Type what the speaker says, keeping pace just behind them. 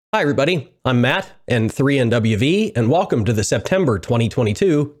Hi everybody, I'm Matt, N3NWV, and welcome to the September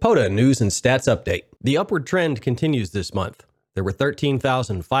 2022 POTA News and Stats Update. The upward trend continues this month. There were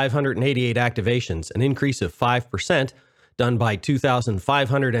 13,588 activations, an increase of 5%, done by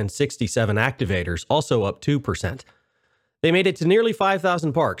 2,567 activators, also up 2%. They made it to nearly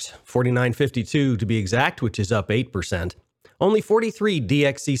 5,000 parks, 4,952 to be exact, which is up 8%. Only 43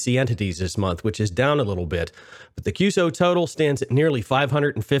 DXCC entities this month, which is down a little bit, but the QSO total stands at nearly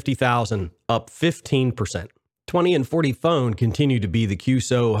 550,000, up 15%. 20 and 40 phone continue to be the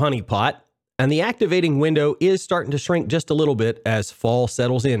QSO honeypot, and the activating window is starting to shrink just a little bit as fall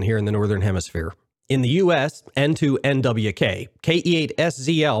settles in here in the Northern Hemisphere. In the US, N2NWK,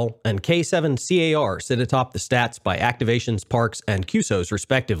 KE8SZL, and K7CAR sit atop the stats by activations, parks, and QSOs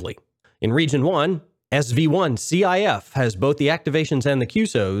respectively. In Region 1, SV1CIF has both the activations and the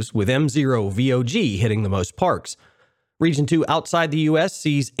QSOs, with M0VOG hitting the most parks. Region 2 outside the US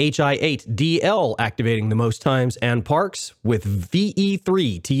sees HI8DL activating the most times and parks, with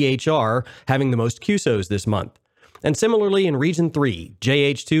VE3THR having the most QSOs this month. And similarly in Region 3,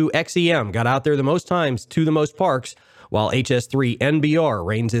 JH2XEM got out there the most times to the most parks, while HS3NBR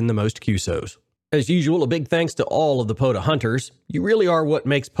reigns in the most QSOs. As usual, a big thanks to all of the POTA hunters. You really are what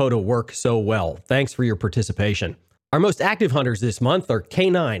makes POTA work so well. Thanks for your participation. Our most active hunters this month are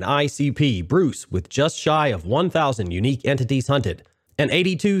K9ICP Bruce with just shy of 1,000 unique entities hunted, and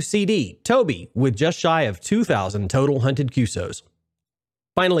 82CD Toby with just shy of 2,000 total hunted QSOs.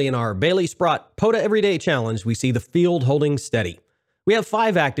 Finally, in our Bailey Sprott POTA Everyday Challenge, we see the field holding steady. We have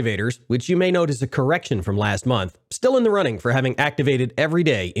 5 activators, which you may note is a correction from last month, still in the running for having activated every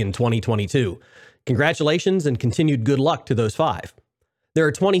day in 2022. Congratulations and continued good luck to those 5. There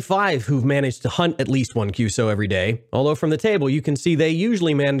are 25 who've managed to hunt at least one QSO every day, although from the table you can see they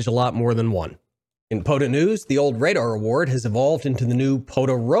usually manage a lot more than one. In POTA news, the old Radar Award has evolved into the new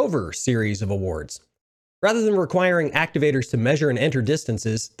POTA Rover series of awards. Rather than requiring activators to measure and enter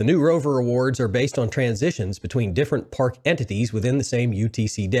distances, the new Rover Awards are based on transitions between different park entities within the same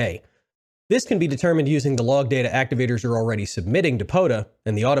UTC day. This can be determined using the log data activators are already submitting to POTA,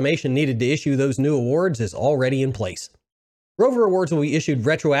 and the automation needed to issue those new awards is already in place. Rover Awards will be issued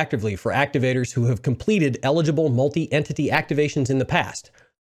retroactively for activators who have completed eligible multi-entity activations in the past.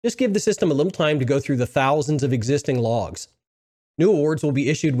 Just give the system a little time to go through the thousands of existing logs. New awards will be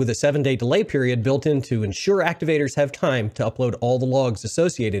issued with a 7-day delay period built in to ensure activators have time to upload all the logs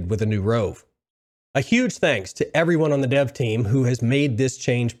associated with a new rove. A huge thanks to everyone on the dev team who has made this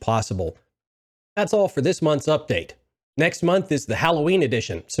change possible. That's all for this month's update. Next month is the Halloween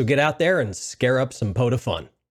edition, so get out there and scare up some POTA fun.